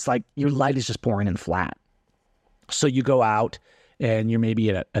 One is like your light is just boring and flat. So you go out and you're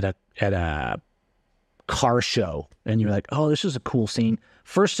maybe at a car show and you're like, oh, this is a cool scene.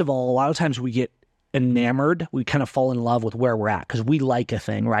 First of all, a lot of times we get enamored. We kind of fall in love with where we're at because we like a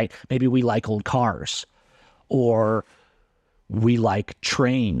thing, right? Maybe we like old cars, or we like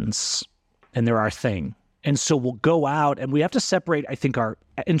trains and they're our thing. And so we'll go out and we have to separate, I think, our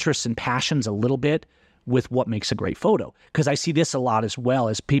interests and passions a little bit with what makes a great photo. Because I see this a lot as well,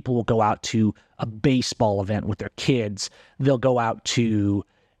 as people will go out to a baseball event with their kids. They'll go out to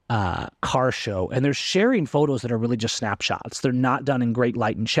a car show and they're sharing photos that are really just snapshots. They're not done in great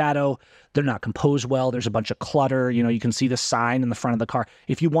light and shadow. They're not composed well. There's a bunch of clutter. You can see the sign in the front of the car.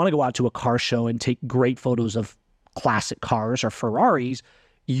 If you want to go out to a car show and take great photos of classic cars or Ferraris,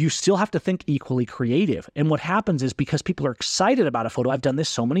 you still have to think equally creative. And what happens is, because people are excited about a photo, I've done this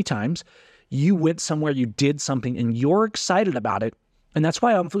so many times, you went somewhere, you did something, and you're excited about it, And that's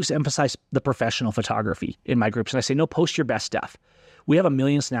why I emphasize the professional photography in my groups. And I say, no, post your best stuff. We have 1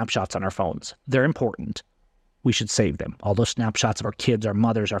 million snapshots on our phones. They're important. We should save them. All those snapshots of our kids, our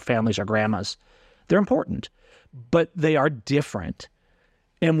mothers, our families, our grandmas, they're important, but they are different.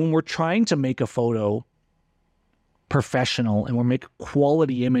 And when we're trying to make a photo professional and we're making a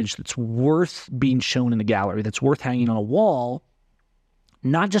quality image that's worth being shown in a gallery, that's worth hanging on a wall,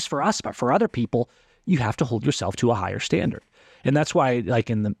 not just for us, but for other people, you have to hold yourself to a higher standard. And that's why, like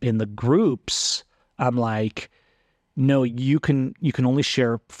in the groups, I'm like, no, you can only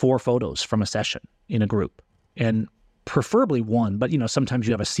share 4 photos from a session in a group, and preferably 1. But sometimes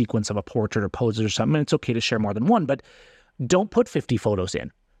you have a sequence of a portrait or poses or something, and it's okay to share more than 1. But don't put 50 photos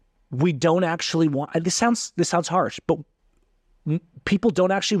in. We don't actually want. This sounds harsh, but people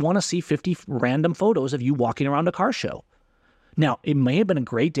don't actually want to see 50 random photos of you walking around a car show. Now, it may have been a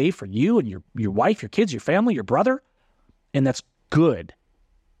great day for you and your wife, your kids, your family, your brother, and that's good.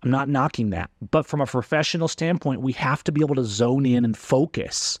 I'm not knocking that. But from a professional standpoint, we have to be able to zone in and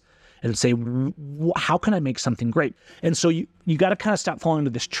focus and say, how can I make something great? And so you got to kind of stop falling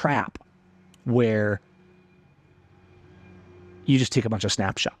into this trap where you just take a bunch of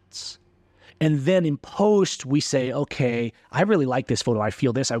snapshots. And then in post, we say, okay, I really like this photo. I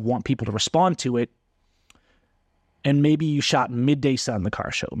feel this. I want people to respond to it. And maybe you shot midday sun in the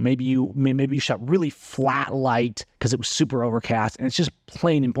car show. Maybe you shot really flat light because it was super overcast and it's just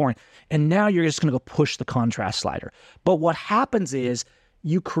plain and boring. And now you're just going to go push the contrast slider. But what happens is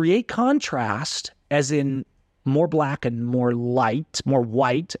you create contrast, as in more black and more light, more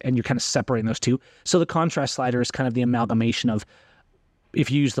white, and you're kind of separating those two. So the contrast slider is kind of the amalgamation of,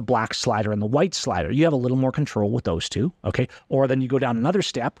 if you use the black slider and the white slider, you have a little more control with those two, okay? Or then you go down another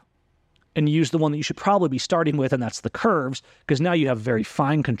step and use the one that you should probably be starting with, and that's the curves, because now you have very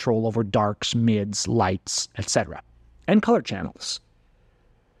fine control over darks, mids, lights, etc., and color channels.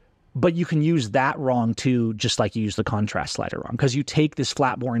 But you can use that wrong too, just like you use the contrast slider wrong, because you take this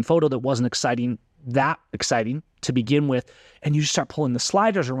flat, boring photo that wasn't that exciting to begin with, and you just start pulling the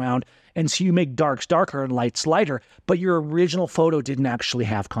sliders around, and so you make darks darker and lights lighter, but your original photo didn't actually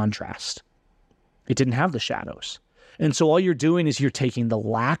have contrast. It didn't have the shadows. And so all you're doing is you're taking the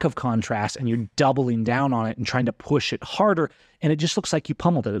lack of contrast and you're doubling down on it and trying to push it harder, and it just looks like you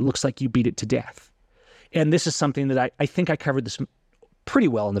pummeled it. It looks like you beat it to death. And this is something that I think I covered this pretty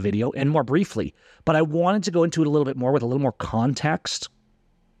well in the video and more briefly, but I wanted to go into it a little bit more with a little more context,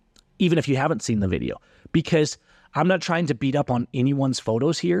 even if you haven't seen the video, because I'm not trying to beat up on anyone's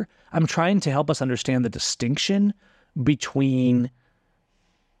photos here. I'm trying to help us understand the distinction between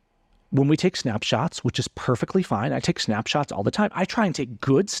when we take snapshots, which is perfectly fine. I take snapshots all the time. I try and take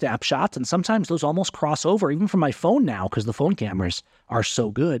good snapshots, and sometimes those almost cross over, even from my phone now, because the phone cameras are so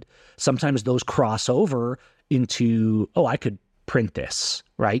good. Sometimes those cross over into, oh, I could print this,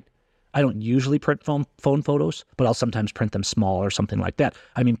 right? I don't usually print phone photos, but I'll sometimes print them small or something like that.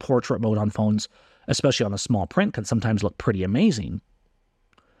 I mean, portrait mode on phones, especially on a small print, can sometimes look pretty amazing.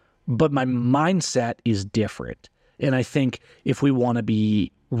 But my mindset is different. And I think if we want to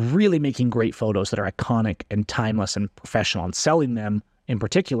be really making great photos that are iconic and timeless and professional and selling them in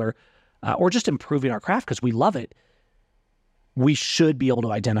particular, or just improving our craft because we love it, we should be able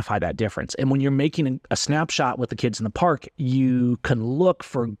to identify that difference. And when you're making a snapshot with the kids in the park, you can look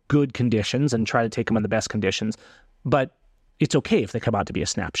for good conditions and try to take them in the best conditions, but it's okay if they come out to be a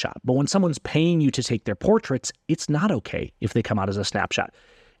snapshot. But when someone's paying you to take their portraits, it's not okay if they come out as a snapshot.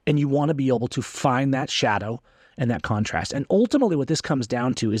 And you want to be able to find that shadow and that contrast. And ultimately what this comes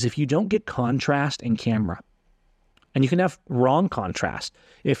down to is if you don't get contrast in camera, and you can have wrong contrast.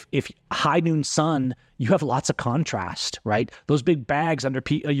 If high noon sun, you have lots of contrast, right? Those big bags under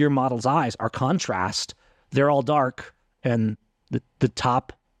your model's eyes are contrast. They're all dark, and the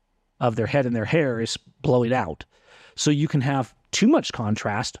top of their head and their hair is blowing out. So you can have too much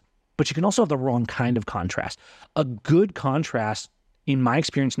contrast, but you can also have the wrong kind of contrast. A good contrast, in my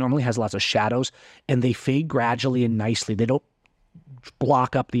experience, normally has lots of shadows, and they fade gradually and nicely. They don't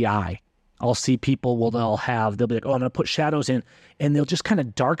block up the eye. I'll see people, they'll be like, oh, I'm going to put shadows in, and they'll just kind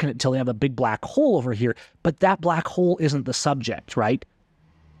of darken it until they have a big black hole over here. But that black hole isn't the subject, right?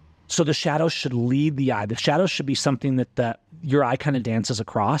 So the shadows should lead the eye. The shadows should be something that your eye kind of dances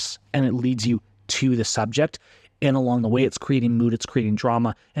across, and it leads you to the subject. And along the way, it's creating mood, it's creating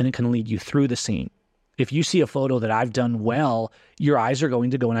drama, and it can lead you through the scene. If you see a photo that I've done well, your eyes are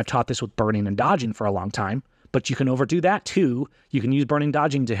going to go, and I've taught this with burning and dodging for a long time, but you can overdo that too. You can use burning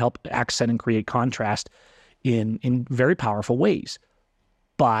dodging to help accent and create contrast in very powerful ways.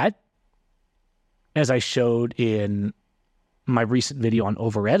 But as I showed in my recent video on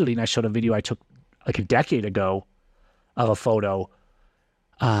over editing, I showed a video I took like a decade ago of a photo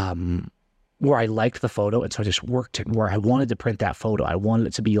where I liked the photo, and so I just worked it where I wanted to print that photo. I wanted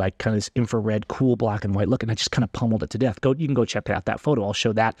it to be like kind of this infrared, cool black and white look, and I just kind of pummeled it to death. You can go check out that photo. I'll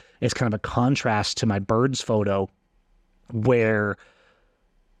show that as kind of a contrast to my birds photo where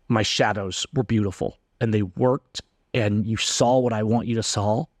my shadows were beautiful and they worked, and you saw what I want you to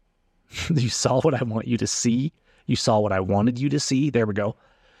saw. You saw what I want you to see. You saw what I wanted you to see. There we go.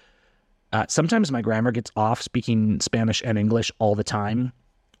 Sometimes my grammar gets off speaking Spanish and English all the time.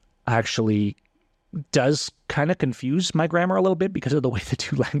 Actually does kind of confuse my grammar a little bit because of the way the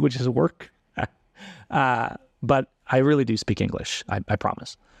two languages work. But I really do speak English, I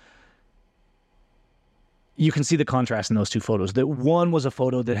promise. You can see the contrast in those two photos. The one was a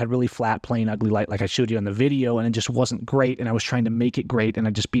photo that had really flat, plain, ugly light like I showed you in the video, and it just wasn't great, and I was trying to make it great, and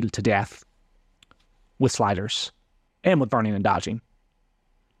I just beat it to death with sliders and with burning and dodging.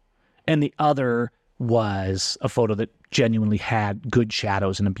 And the other was a photo that genuinely had good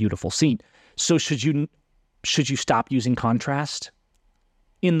shadows and a beautiful scene. So should you stop using contrast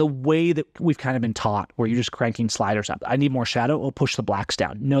in the way that we've kind of been taught, where you're just cranking sliders up? I need more shadow. Oh, push the blacks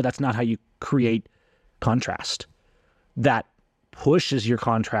down. No, that's not how you create contrast. That pushes your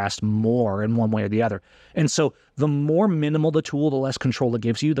contrast more in one way or the other. And so the more minimal the tool, the less control it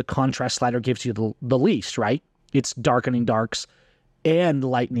gives you. The contrast slider gives you the least, right? It's darkening darks and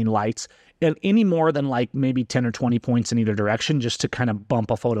lightening lights, and any more than like maybe 10 or 20 points in either direction just to kind of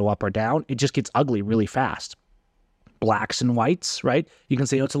bump a photo up or down, it just gets ugly really fast. Blacks and whites, right? You can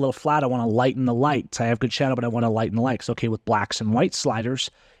say, oh, it's a little flat. I want to lighten the lights. I have good shadow, but I want to lighten the lights. Okay, with blacks and white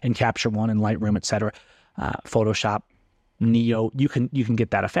sliders in Capture One and Lightroom, etc., Photoshop, Neo, you can get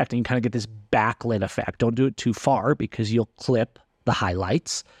that effect, and you kind of get this backlit effect. Don't do it too far because you'll clip the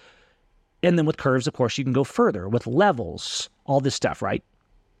highlights. And then with curves, of course, you can go further with levels, all this stuff, right?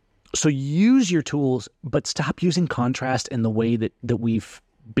 So use your tools, but stop using contrast in the way that we've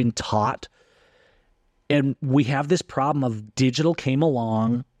been taught. And we have this problem of digital came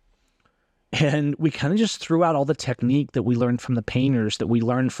along, and we kind of just threw out all the technique that we learned from the painters, that we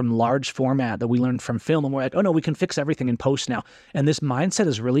learned from large format, that we learned from film. And we're like, oh no, we can fix everything in post now. And this mindset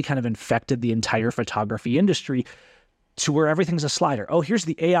has really kind of infected the entire photography industry to where everything's a slider. Oh, here's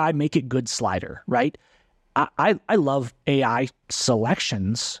the AI make it good slider, right? I love AI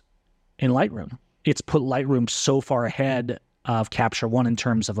selections in Lightroom. It's put Lightroom so far ahead of Capture One in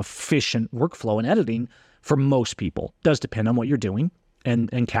terms of efficient workflow and editing for most people. Does depend on what you're doing, and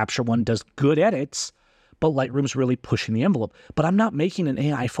Capture One does good edits, but Lightroom's really pushing the envelope. But I'm not making an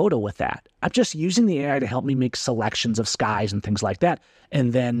AI photo with that. I'm just using the AI to help me make selections of skies and things like that,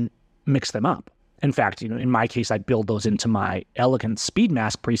 and then mix them up. In fact, in my case, I build those into my elegant speed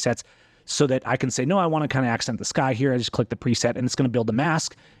mask presets so that I can say, no, I want to kind of accent the sky here. I just click the preset and it's going to build the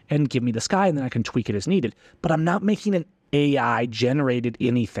mask and give me the sky, and then I can tweak it as needed. But I'm not making an AI generated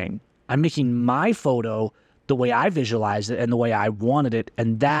anything. I'm making my photo the way I visualized it and the way I wanted it.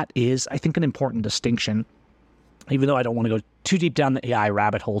 And that is, I think, an important distinction, even though I don't want to go too deep down the AI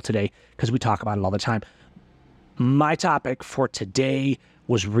rabbit hole today because we talk about it all the time. My topic for today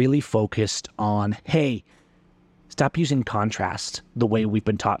was really focused on, hey, stop using contrast the way we've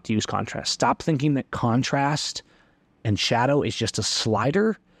been taught to use contrast. Stop thinking that contrast and shadow is just a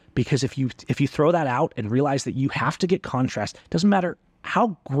slider, because if you throw that out and realize that you have to get contrast, it doesn't matter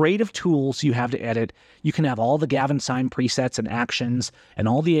how great of tools you have to edit. You can have all the Gavin Sign presets and actions and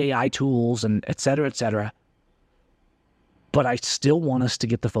all the AI tools and et cetera, but I still want us to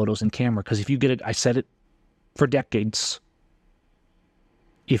get the photos in camera, because if you get it, I said it for decades,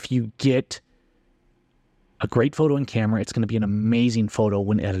 if you get a great photo in camera, it's going to be an amazing photo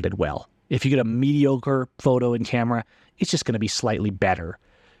when edited well. If you get a mediocre photo in camera, it's just going to be slightly better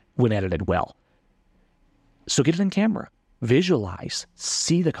when edited well. So get it in camera. Visualize.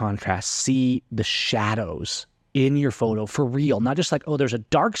 See the contrast. See the shadows in your photo for real. Not just like, oh, there's a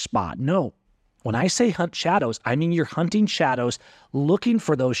dark spot. No. When I say hunt shadows, I mean you're hunting shadows, looking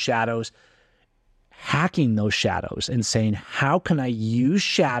for those shadows, hacking those shadows, and saying, how can I use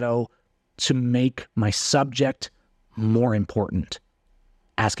shadow to make my subject more important?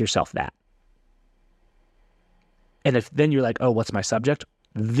 Ask yourself that. And if then you're like, oh, what's my subject?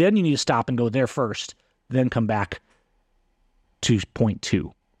 Then you need to stop and go there first, then come back to point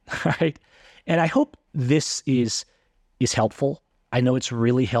 2, right? And I hope this is helpful. I know it's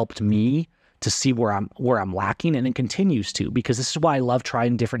really helped me to see where I'm lacking, and it continues to, because this is why I love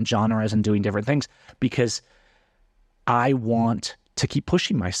trying different genres and doing different things, because I want to keep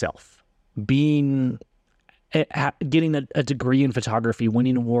pushing myself. Getting a degree in photography,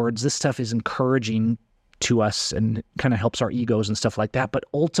 winning awards, this stuff is encouraging to us and kind of helps our egos and stuff like that. But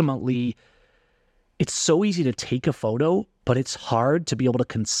ultimately, it's so easy to take a photo but it's hard to be able to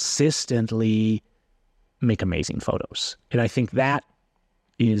consistently make amazing photos. And I think that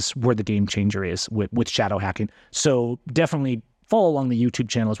is where the game changer is with shadow hacking. So definitely follow along the YouTube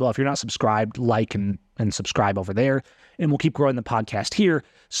channel as well. If you're not subscribed, like and subscribe over there. And we'll keep growing the podcast here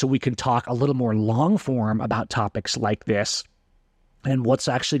so we can talk a little more long form about topics like this and what's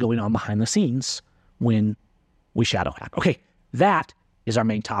actually going on behind the scenes when we shadow hack. Okay, that is our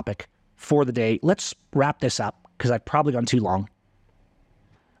main topic for the day. Let's wrap this up because I've probably gone too long.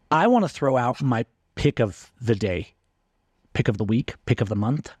 I want to throw out my pick of the day, pick of the week, pick of the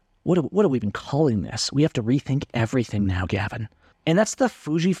month. What are we even calling this? We have to rethink everything now, Gavin. And that's the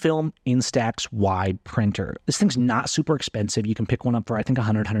Fujifilm Instax wide printer. This thing's not super expensive. You can pick one up for, I think,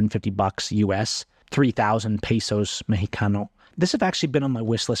 $150 US, 3,000 pesos Mexicano. This has actually been on my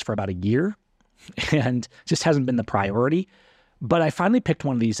wish list for about a year and just hasn't been the priority. But I finally picked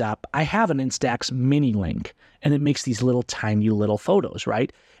one of these up. I have an Instax Mini Link, and it makes these little tiny little photos,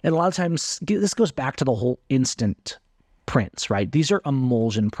 right? And a lot of times, this goes back to the whole instant prints, right? These are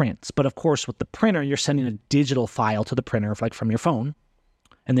emulsion prints. But of course, with the printer, you're sending a digital file to the printer, like from your phone.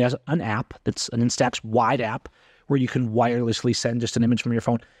 And there's an app that's an Instax wide app where you can wirelessly send just an image from your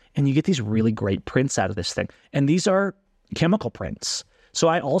phone. And you get these really great prints out of this thing. And these are chemical prints. So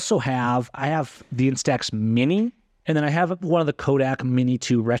I have the Instax Mini, and then I have one of the Kodak Mini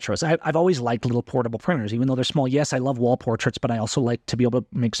 2 Retros. I've always liked little portable printers, even though they're small. Yes, I love wall portraits, but I also like to be able to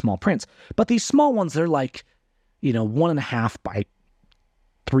make small prints. But these small ones, they're like, 1.5 by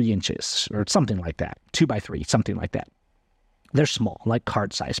 3 inches or something like that, 2 by 3, something like that. They're small, like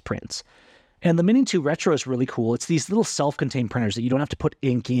card-size prints. And the Mini 2 Retro is really cool. It's these little self-contained printers that you don't have to put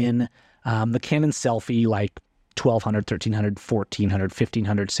ink in. The Canon Selfie, like 1200, 1300, 1400,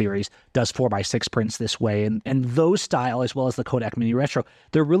 1500 series, does 4x6 prints this way. And those style, as well as the Kodak Mini Retro,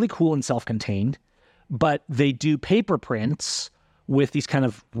 they're really cool and self-contained, but they do paper prints with these kind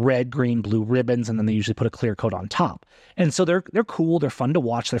of red, green, blue ribbons, and then they usually put a clear coat on top. And so they're cool, they're fun to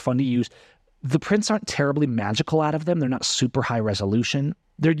watch, they're fun to use. The prints aren't terribly magical out of them. They're not super high resolution.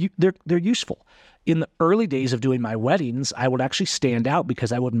 They're useful. In the early days of doing my weddings, I would actually stand out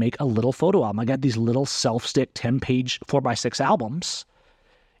because I would make a little photo album. I got these little self-stick 10-page 4x6 albums,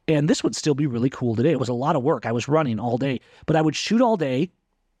 and this would still be really cool today. It was a lot of work. I was running all day, but I would shoot all day.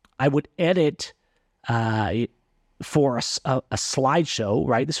 I would edit for a slideshow,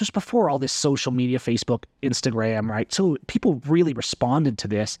 right? This was before all this social media, Facebook, Instagram, right? So people really responded to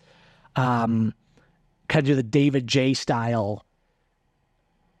this. Kind of do the David J style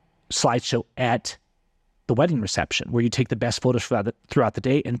slideshow at the wedding reception, where you take the best photos throughout the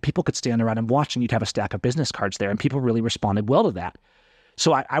day, and people could stand around and watch, and you'd have a stack of business cards there, and people really responded well to that.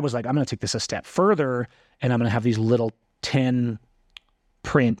 So I was like, I'm going to take this a step further, and I'm going to have these little 10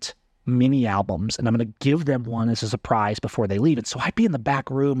 print mini albums, and I'm going to give them one as a surprise before they leave. And so I'd be in the back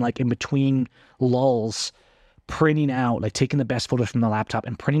room, like in between lulls, printing out, like taking the best photos from the laptop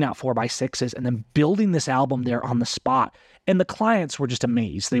and printing out 4x6s and then building this album there on the spot. And the clients were just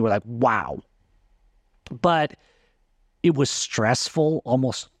amazed. They were like, wow. But it was stressful,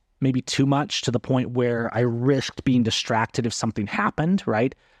 almost maybe too much, to the point where I risked being distracted if something happened,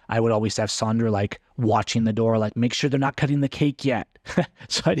 right? I would always have Sandra like watching the door, like make sure they're not cutting the cake yet.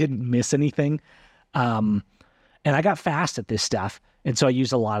 So I didn't miss anything. And I got fast at this stuff. And so I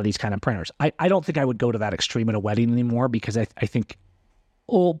used a lot of these kind of printers. I don't think I would go to that extreme at a wedding anymore, because I think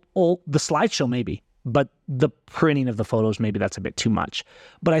the slideshow maybe, but the printing of the photos, maybe that's a bit too much.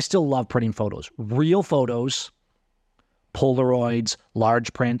 But I still love printing photos. Real photos, Polaroids,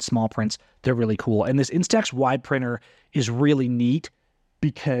 large prints, small prints, they're really cool. And this Instax wide printer is really neat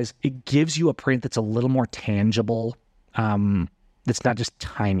because it gives you a print that's a little more tangible. That's not just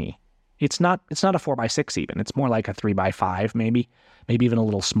tiny. It's not a 4x6 even. It's more like a 3x5 maybe even a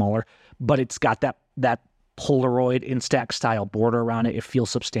little smaller. But it's got that Polaroid Instax style border around it. It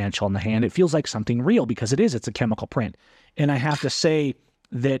feels substantial in the hand. It feels like something real because it's a chemical print. And I have to say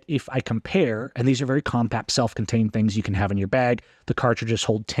that if I compare, and these are very compact, self-contained things you can have in your bag, the cartridges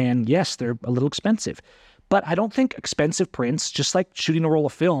hold 10. Yes, they're a little expensive. But I don't think expensive prints, just like shooting a roll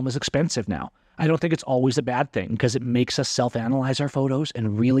of film, is expensive now. I don't think it's always a bad thing, because it makes us self-analyze our photos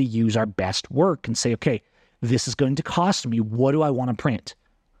and really use our best work and say, okay, this is going to cost me. What do I want to print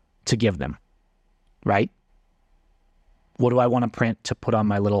to give them, right? What do I want to print to put on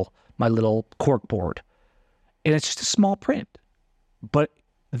my little cork board? And it's just a small print. But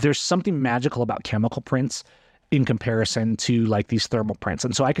there's something magical about chemical prints in comparison to like these thermal prints.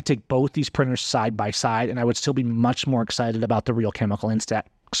 And so I could take both these printers side by side, and I would still be much more excited about the real chemical Instax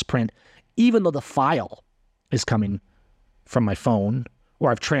print, even though the file is coming from my phone or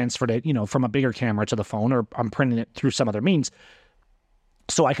I've transferred it, from a bigger camera to the phone, or I'm printing it through some other means.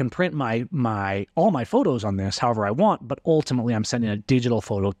 So I can print all my photos on this however I want, but ultimately I'm sending a digital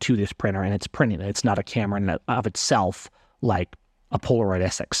photo to this printer and it's printing it. It's not a camera in and of itself like a Polaroid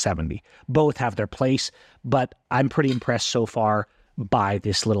SX70. Both have their place, but I'm pretty impressed so far by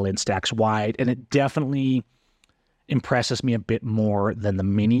this little Instax Wide, and it definitely impresses me a bit more than the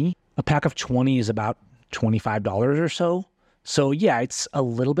Mini. A pack of 20 is about $25 or so. So yeah, it's a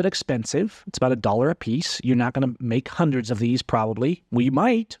little bit expensive. It's about $1 a piece. You're not going to make hundreds of these probably. Well, you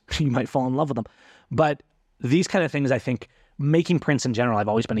might fall in love with them. But these kind of things, I think, making prints in general, I've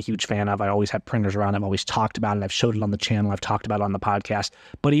always been a huge fan of. I always had printers around. I've always talked about it. I've showed it on the channel. I've talked about it on the podcast.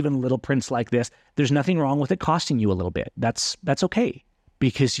 But even little prints like this, there's nothing wrong with it costing you a little bit. That's okay,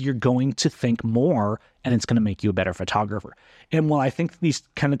 because you're going to think more and it's going to make you a better photographer. And while I think these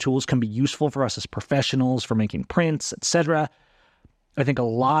kind of tools can be useful for us as professionals for making prints, etc., I think a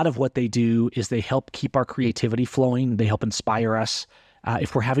lot of what they do is they help keep our creativity flowing. They help inspire us.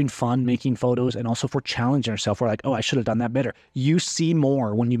 If we're having fun making photos, and also if we're challenging ourselves, we're like, oh, I should have done that better. You see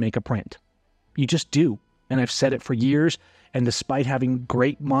more when you make a print. You just do. And I've said it for years. And despite having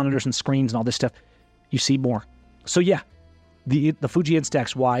great monitors and screens and all this stuff, you see more. So yeah, the Fuji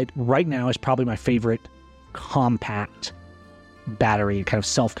Instax Wide right now is probably my favorite compact battery, kind of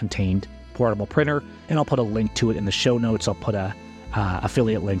self-contained portable printer. And I'll put a link to it in the show notes. I'll put a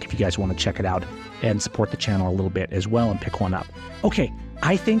affiliate link if you guys want to check it out and support the channel a little bit as well and pick one up. Okay,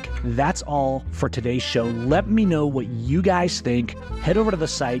 I think that's all for today's show. Let me know what you guys think. Head over to the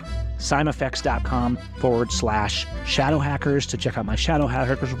site, simfx.com/shadowhackers to check out my Shadow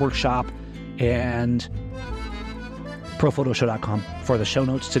Hackers workshop, and profotoshow.com for the show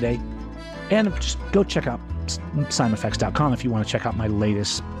notes today. And just go check out simfx.com if you want to check out my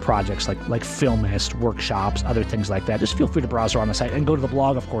latest projects like Filmist, workshops, other things like that. Just feel free to browse around the site and go to the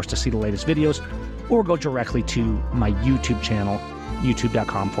blog, of course, to see the latest videos, or go directly to my YouTube channel,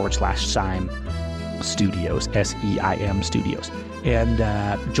 youtube.com/Sim Studios, SEIM Studios, and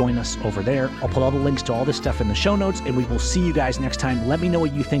join us over there. I'll put all the links to all this stuff in the show notes, and we will see you guys next time. Let me know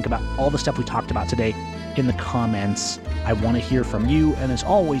what you think about all the stuff we talked about today in the comments. I want to hear from you, and as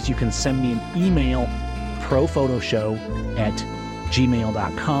always, you can send me an email,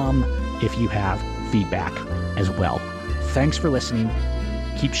 profotoshow@gmail.com, if you have feedback as well. Thanks for listening.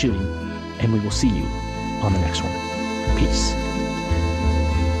 Keep shooting, and we will see you on the next one. Peace.